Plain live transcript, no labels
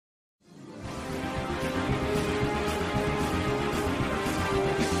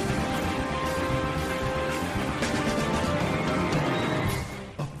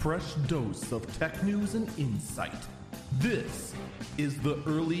fresh dose of tech news and insight. This is the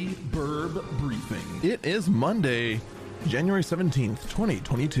Early Burb Briefing. It is Monday, January 17th,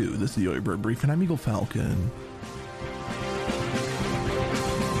 2022. This is the Early Burb Briefing. I'm Eagle Falcon.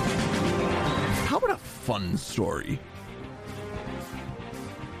 How about a fun story?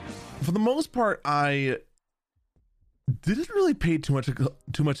 For the most part, I didn't really pay too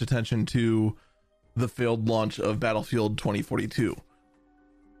much attention to the failed launch of Battlefield 2042.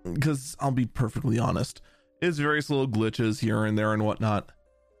 Because I'll be perfectly honest, it's various little glitches here and there and whatnot.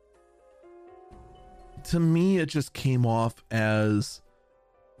 To me, it just came off as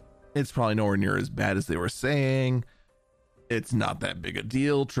it's probably nowhere near as bad as they were saying. It's not that big a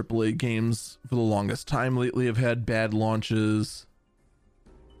deal. AAA games for the longest time lately have had bad launches.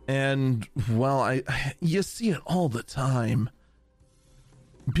 And, well, you see it all the time.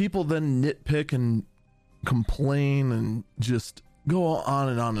 People then nitpick and complain and just go on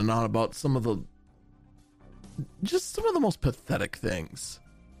and on and on about some of the most pathetic things.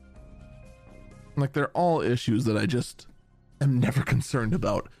 Like, they're all issues that I just am never concerned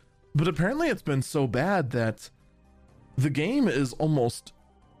about. But apparently it's been so bad that the game is almost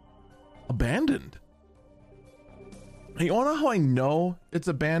abandoned. You wanna know how I know it's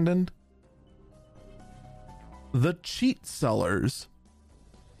abandoned? The cheat sellers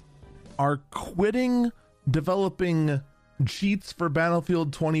are quitting developing cheats for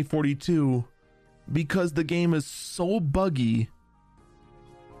Battlefield 2042 because the game is so buggy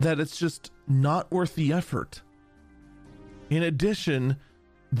that it's just not worth the effort. In addition,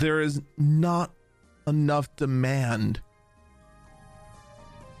 there is not enough demand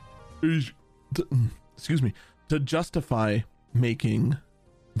to justify making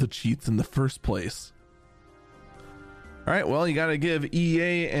the cheats in the first place. All right, well, you got to give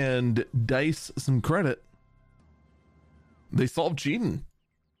EA and DICE some credit. They solved cheating.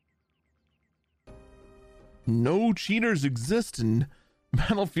 No cheaters exist in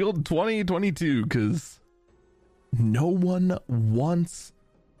Battlefield 2022 because no one wants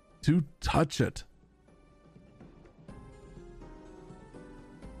to touch it.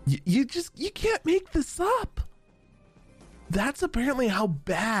 You can't make this up. That's apparently how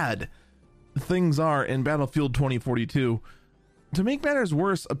bad things are in Battlefield 2042. To make matters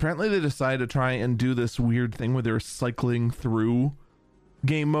worse, apparently they decided to try and do this weird thing where they're cycling through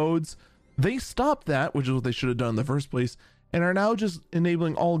game modes. They stopped that, which is what they should have done in the first place, and are now just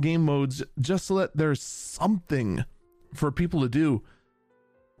enabling all game modes just so that there's something for people to do.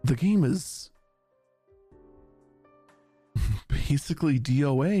 The game is basically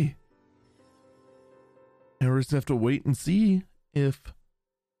DOA. And we're just gonna have to wait and see if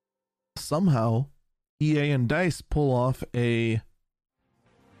somehow EA and DICE pull off a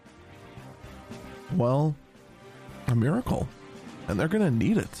miracle. And they're gonna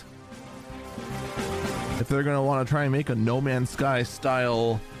need it if they're gonna want to try and make a No Man's Sky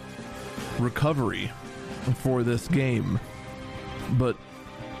style recovery for this game. But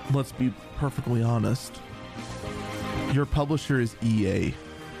let's be perfectly honest, your publisher is EA.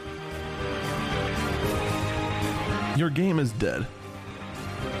 Your game is dead.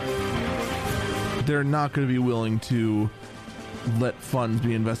 They're not going to be willing to let funds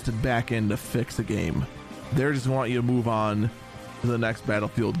be invested back in to fix a game. They just want you to move on to the next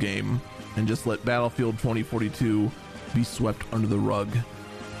Battlefield game and just let Battlefield 2042 be swept under the rug.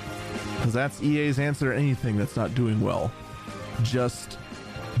 Because that's EA's answer to anything that's not doing well. Just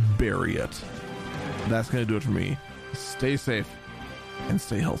bury it. That's going to do it for me. Stay safe and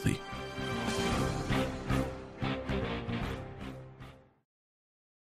stay healthy.